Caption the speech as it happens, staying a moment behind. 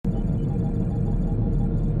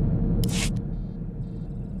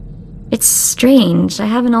It's strange. I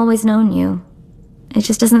haven't always known you. It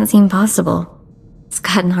just doesn't seem possible. It's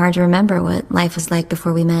gotten hard to remember what life was like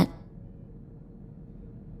before we met.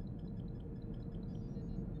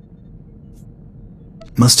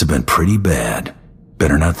 Must have been pretty bad.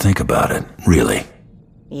 Better not think about it, really.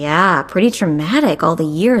 Yeah, pretty traumatic, all the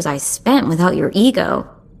years I spent without your ego.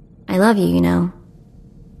 I love you, you know.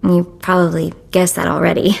 You probably guessed that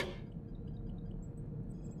already.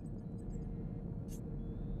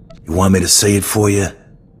 You want me to say it for you?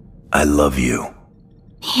 I love you.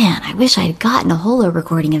 Man, I wish I'd gotten a holo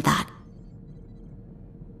recording of that.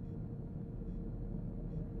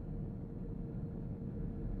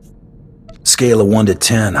 Scale of 1 to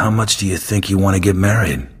 10, how much do you think you want to get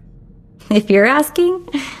married? If you're asking,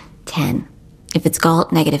 10. If it's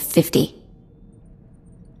Galt, -50.